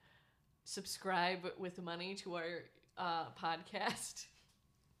to subscribe with money to our podcast.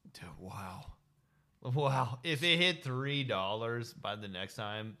 Dude, wow. If it hit $3 by the next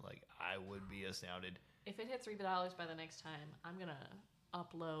time, like I would be astounded. If it hit $3 by the next time, I'm going to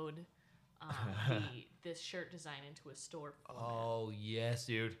upload this shirt design into a store format. Oh, yes,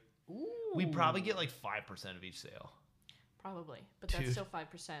 dude. Ooh. We'd probably get like 5% of each sale. Probably, but that's Dude. still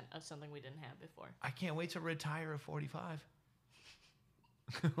 5% of something we didn't have before. I can't wait to retire at 45.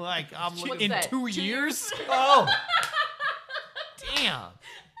 Like, I'm looking What's In that, 2 2 years? Oh! Damn!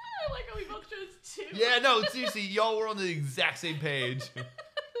 I like how we both chose 2. Yeah, no, seriously, y'all were on the exact same page.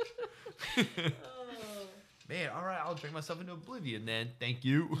 Man, all right, I'll drink myself into oblivion then. Thank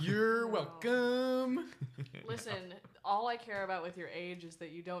you. You're welcome. Listen, all I care about with your age is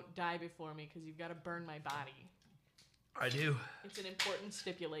that you don't die before me because you've got to burn my body. I do. It's an important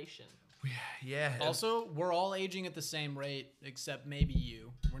stipulation. Yeah. Also, we're all aging at the same rate, except maybe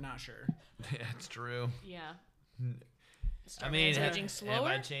you. We're not sure. That's true. Yeah. I mean, aging have slower.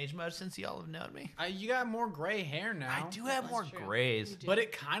 I changed much since y'all have known me? You got more gray hair now. I do have more true. grays. You do. But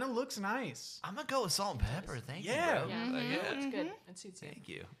it kind of looks nice. I'm gonna go with salt and pepper. Thank Yeah. you. Bro. Yeah, Yeah. it's good. It suits you. Thank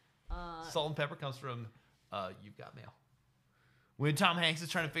you. Uh, Salt and pepper comes from You've Got Mail. When Tom Hanks is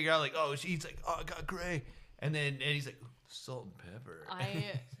trying to figure out, like, oh, he's like, oh, I got gray, and he's like, salt and pepper.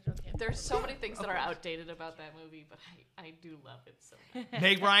 There's so many things that are outdated about that movie, but I do love it so much.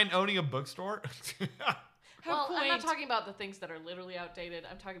 Meg Ryan owning a bookstore. Well, I'm not quaint. talking about the things that are literally outdated.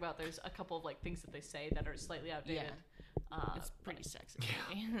 I'm talking about there's a couple of like things that they say that are slightly outdated. It's pretty sexy.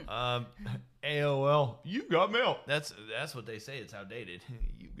 AOL, you got mail. That's what they say. It's outdated.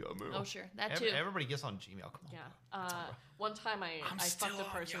 You got mail. Oh, sure. That too. Everybody gets on Gmail. Come on. Yeah. One time I fucked still a on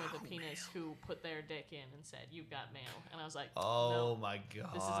person with a Yahoo penis who put their dick in and said, "You've got mail," and I was like, Oh no, my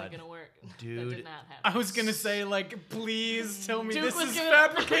god. this isn't gonna work." Dude. That did not happen. I was going to say, like, please tell me Duke this was is gonna-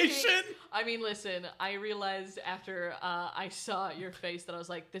 fabrication. I mean, listen, I realized after I saw your face that I was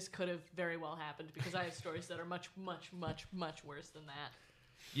like, this could have very well happened because I have stories that are much, much, much, much worse than that.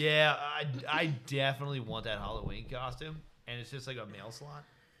 Yeah, I definitely want that Halloween costume, and it's just like a mail slot.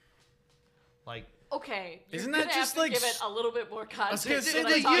 Like, Okay, you're Isn't gonna that have just to like give it a little bit more was gonna context say, when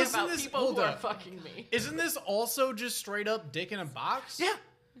I like, talk isn't about this- people hold who are up. fucking me. Isn't this also just straight up dick in a box?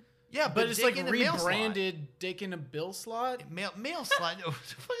 yeah, But it's dick like in the mail slot. rebranded dick in a bill slot? Mail slot. What the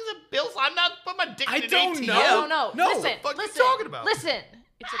fuck is a bill slot? I'm not putting my dick I in an don't ATM. know. No. No, Listen, what the fuck you listen, talking about? Listen,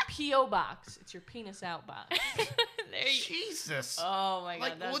 it's a P.O. box. It's your penis out box. There you Jesus. Oh my god,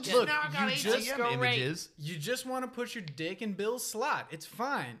 Like, that's well, good. just Look, now I got you just ATM go right- images. You just want to put your dick in Bill's slot. It's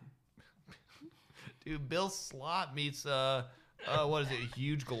fine. Dude, Bill Slot meets, what is it,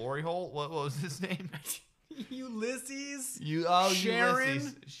 Huge Glory Hole? What was his name? Ulysses? Sharon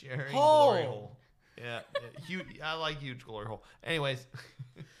Ulysses. Sharon Hole. Glory Hole. Yeah, huge. I like Huge Glory Hole. Anyways.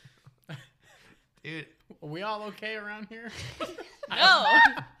 Dude. Are we all okay around here? No.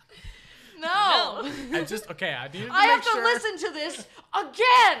 No. I just, okay, I needed to I have make to sure. listen to this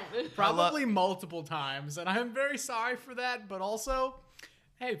again. Probably multiple times, and I'm very sorry for that, but also,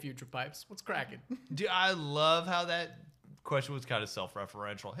 hey, Future Pipes, what's cracking? Dude, I love how that question was kind of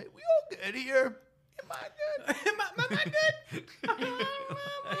self-referential. Hey, we all good here? Am I good? Am I good?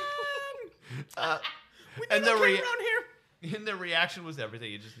 We and doing the okay around here? And the reaction was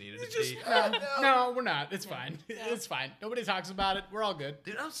everything you just needed to Just, be. no, we're not. It's fine. It's fine. Nobody talks about it. We're all good.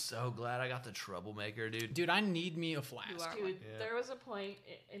 Dude, I'm so glad I got the troublemaker, dude. Dude, I need me a flask. You are Dude, Yeah. there was a point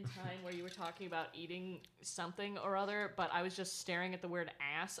in time where you were talking about eating something or other, but I was just staring at the word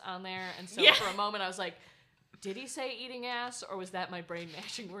ass on there, and so Yeah. for a moment I was like, did he say eating ass, or was that my brain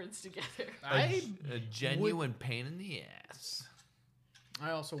mashing words together? I A genuine pain in the ass.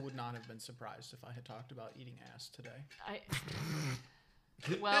 I also would not have been surprised if I had talked about eating ass today.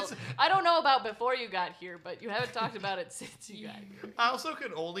 Well, I don't know about before you got here, but you haven't talked about it since you got here. I also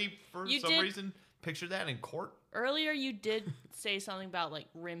could only, for You some did- reason, picture that in court. Earlier, you did say something about like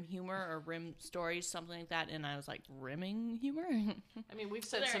rim humor or rim stories, something like that, and I was like, rimming humor? I mean, we've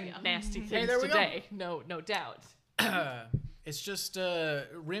said There some you go. nasty Hey, things there we go. today. No doubt. It's just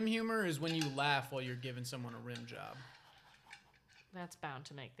rim humor is when you laugh while you're giving someone a rim job. That's bound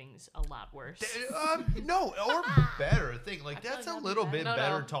to make things a lot worse. No, or better. Think like that's a little bit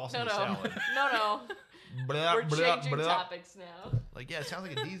better tossing the salad. No. Blah, We're blah, changing blah. topics now. Like, yeah, it sounds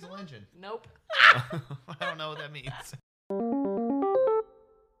like a diesel engine. Nope. I don't know what that means.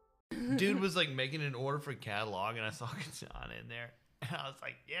 Dude was like making an order for a catalog, and I saw Katana in there, and I was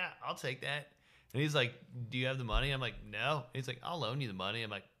like, "Yeah, I'll take that." And he's like, "Do you have the money?" I'm like, "No." He's like, "I'll loan you the money." I'm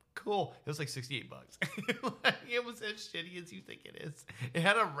like, "Cool." It was like $68. Like, it was as shitty as you think it is. It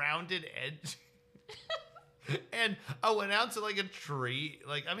had a rounded edge. And I went out to like a tree.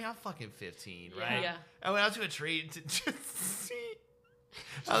 Like, I mean, I'm fucking 15, right? Yeah. I went out to a tree to just see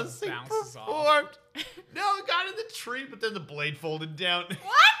how this thing bounces off. performed. No, it got in the tree, but then the blade folded down.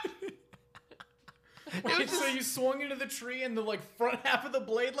 Wait, was so just- you swung into the tree and the like front half of the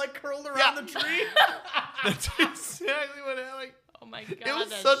blade like curled around Yeah. the tree? That's exactly what happened. Oh my It god, was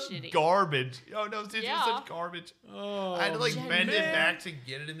that's such shitty. garbage. Oh no, dude, it Yeah. was such garbage. Oh, I had to like bend it man. back to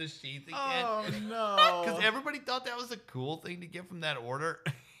get it in the sheath again. Oh no! Because everybody thought that was a cool thing to get from that order.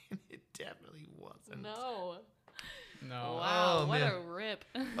 And it definitely wasn't. No. No. Wow, Oh, what man. a rip.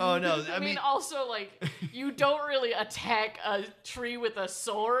 Oh no, I mean, also, like, you don't really attack a tree with a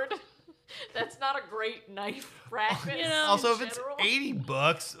sword. That's not a great knife practice. You know, also, in if it's general.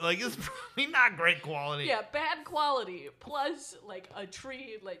 $80, like it's probably not great quality. Yeah, bad quality plus like a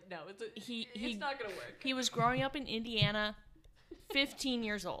tree. Like, no, it's not gonna work. He was growing up in Indiana, 15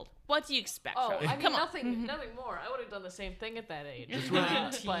 years old. What do you expect Oh, from him? I mean, Come on. nothing more. I would have done the same thing at that age.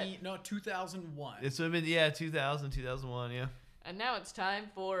 Right. But 2001. This would have been 2000, 2001, yeah. and now it's time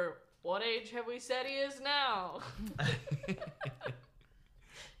for what age have we said he is now?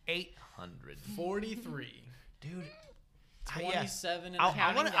 800. 43. Dude. 27 and I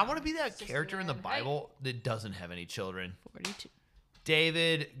counting want down. to be that character in the 69. Hey. Bible that doesn't have any children. 42.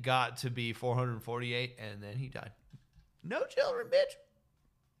 David got to be 448 and then he died. No children, bitch.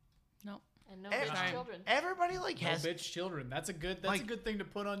 No. And no Every- bitch children. Everybody like No has bitch children. That's a good Like- thing to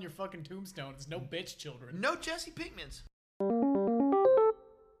put on your fucking tombstone. It's no bitch children. no Jesse Pinkmans.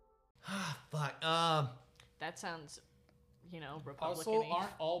 Ah, fuck. That sounds, Republican. Also,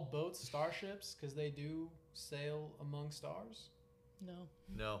 aren't all boats starships because they do sail among stars? No.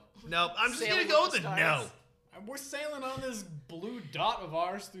 No. I'm just Sailing gonna go with with the a stars. no. And we're sailing on this blue dot of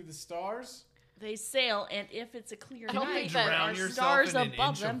ours through the stars. They sail, and if it's a clear I don't night, think that Drown our yourself stars in an above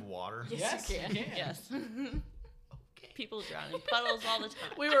inch them. of water. Yes, you can. Yes. People drown in puddles all the time.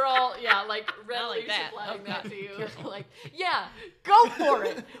 We were all, like, Not readily like that. supplying Oh, that God. to you. Like, yeah, go for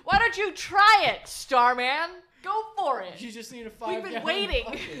it. Why don't you try it, Starman? Go for it. You just need a We've 5 been gallon waiting.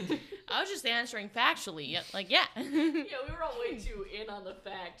 bucket. I was just answering factually. Yeah, yeah. Yeah, we were all way too in on the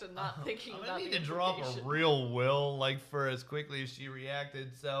fact and not thinking I'm about gonna need the to drop a implication. real will, like for as quickly as she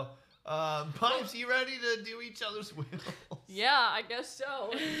reacted. So, Pipes, you ready to do each other's wills? Yeah, I guess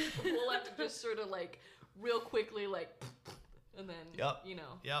so. We'll have to just sort of like real quickly and then Yep.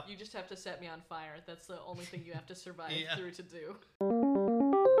 Yep. you just have to set me on fire. That's the only thing you have to survive Yeah. through to do.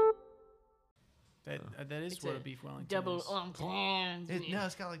 That is It's what a a beef Wellington Double is. entendre. No,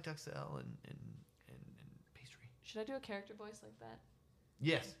 it's got like duxelle and pastry. Should I do a character voice like that?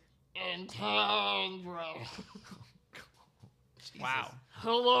 Yes. Entendre. Jesus. Wow.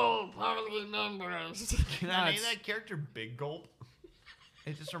 Hello, party members. Can No, I name it's- that character Big Gulp?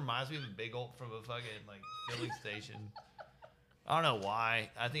 It just reminds me of a Big Gulp from a fucking like filling station. I don't know why.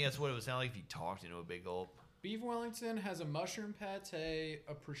 I think that's what it would sound like if you talked into a Big Gulp. Beef Wellington has a mushroom pate,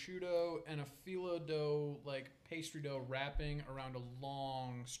 a prosciutto, and a phyllo dough, like pastry dough, wrapping around a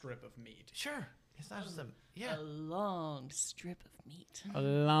long strip of meat. Sure. It's not just a yeah. A long strip of meat. A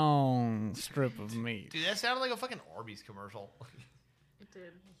long strip of meat. Dude, that sounded like a fucking Arby's commercial. It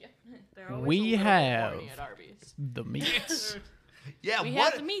did. Yeah. They're always We a little bit have- horny at Arby's. The meat. Yeah, We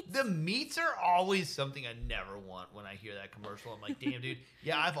what have the meats. the meats are always something I never want when I hear that commercial. I'm like, damn, dude.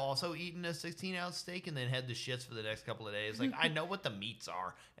 Yeah, I've also eaten a 16-ounce steak and then had the shits for the next couple of days. Like, I know what the meats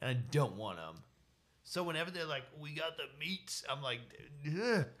are, and I don't want them. So whenever they're like, we got the meats, I'm like, ugh.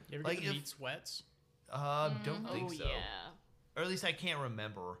 You ever Like get the if- meat sweats? Don't think Oh so. yeah. Or at least I can't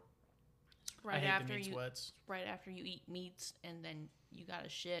remember. I Right hate after the meat you, sweats. right after you eat meats, and then you gotta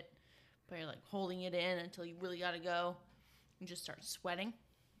shit, but you're like holding it in until you really gotta go, and just start sweating.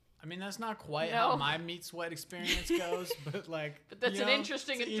 I mean, that's not quite No. how my meat sweat experience goes, but like. But that's you an know,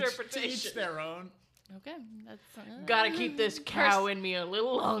 interesting to interpretation. each their own. Okay, that's Gotta keep this cow in me a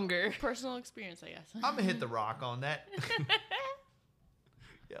little longer. personal experience, I guess. I'm gonna hit the rock on that.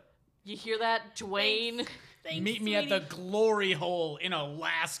 Yep. You hear that, Dwayne? Thanks, Meet me at the glory hole in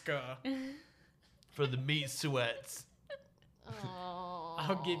Alaska. For the meat sweats. Oh.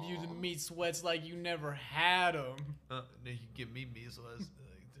 I'll give you the meat sweats like you never had them. No, you can give me meat sweats.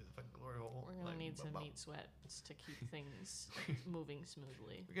 Fucking glory hole. We're gonna Like, need some blah, blah. meat sweats to keep things moving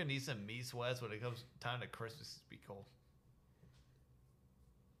smoothly. We're gonna need some meat sweats when it comes time to Christmas to be cold.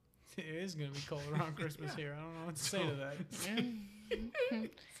 It is gonna be cold around Christmas here. I don't know what to say to that.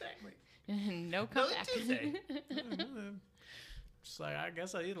 Exactly. No comeback. Tuesday. Just like I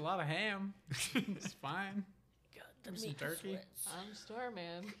guess I eat a lot of ham. It's fine. The Some meat turkey. sweats. I'm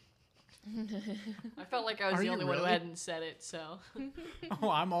Starman. I felt like I was Are the you only one who really? hadn't said it, so. Oh,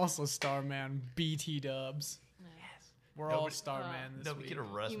 I'm also Starman. BT Dubs. We're all Nobody- Starman this Nobody week. can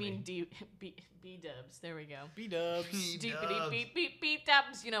arrest You me. mean B-dubs. There we go. B Dubs. Beep, Dubs. beep, beep, beep,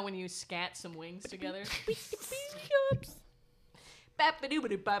 dubs. You know when you scat some wings together?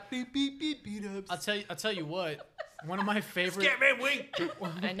 I'll tell you what. One of my favorite. Get me wing.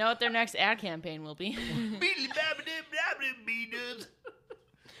 I know what their next ad campaign will be.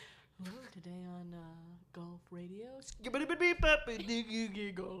 Today on Golf Radio.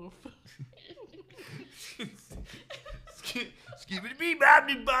 Golf. Skibbity bee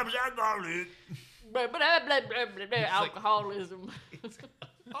bobby bobs alcoholic. Alcoholism.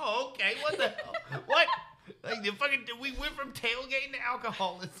 Oh, okay. What the hell? What? Like the fucking we went from tailgating to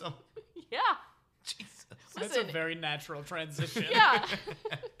alcoholism. Yeah. Jesus. That's a Listen. very natural transition. Yeah.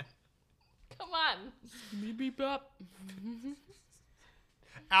 Come on. Beep beep bop.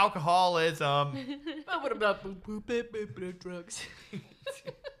 Alcoholism. Drugs.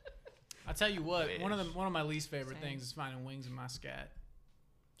 I'll tell you what. One Fish. of my least favorite Same. things is finding wings in my scat.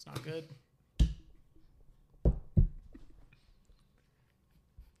 It's not good.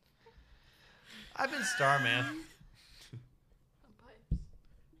 I've been Starman.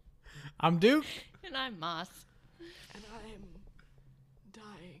 I'm Duke. And I'm Moss. And I'm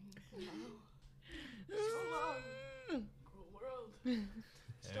dying now. So long. Cool world.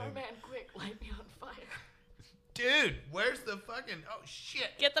 Starman, quick, light me on fire. Dude, where's the fucking... Oh, shit.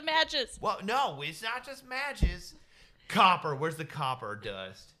 Get the matches. Well, no, it's not just matches. Copper. Where's the copper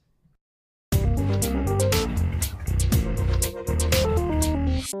dust?